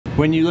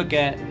When you look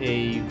at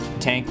a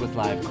tank with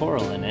live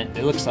coral in it,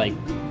 it looks like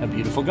a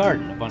beautiful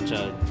garden, a bunch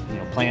of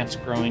plants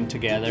growing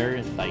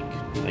together like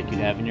you'd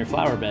have in your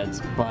flower beds.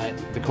 But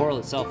the coral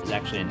itself is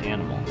actually an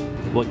animal.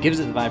 What gives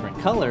it the vibrant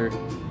color,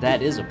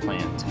 that is a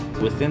plant.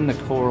 Within the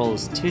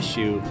coral's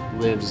tissue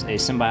lives a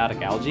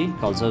symbiotic algae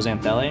called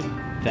zooxanthellae.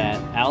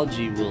 That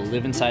algae will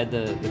live inside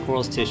the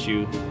coral's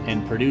tissue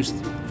and produce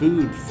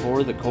food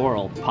for the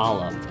coral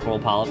polyp,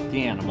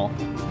 the animal.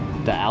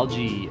 The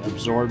algae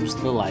absorbs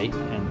the light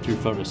and through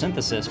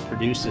photosynthesis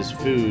produces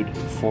food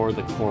for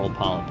the coral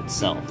polyp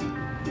itself.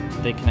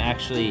 They can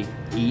actually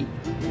eat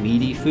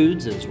meaty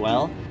foods as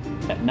well.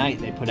 At night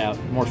they put out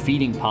more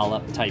feeding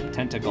polyp type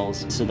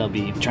tentacles, so they'll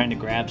be trying to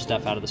grab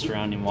stuff out of the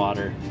surrounding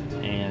water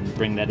and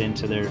bring that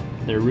into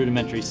their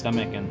rudimentary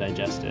stomach and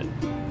digest it.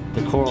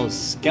 The coral's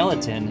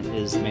skeleton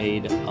is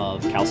made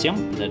of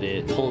calcium that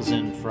it pulls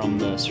in from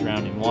the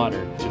surrounding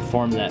water to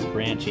form that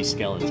branchy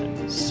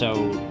skeleton.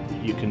 So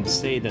you can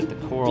say that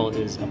the coral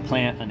is a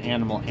plant, an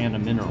animal, and a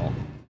mineral.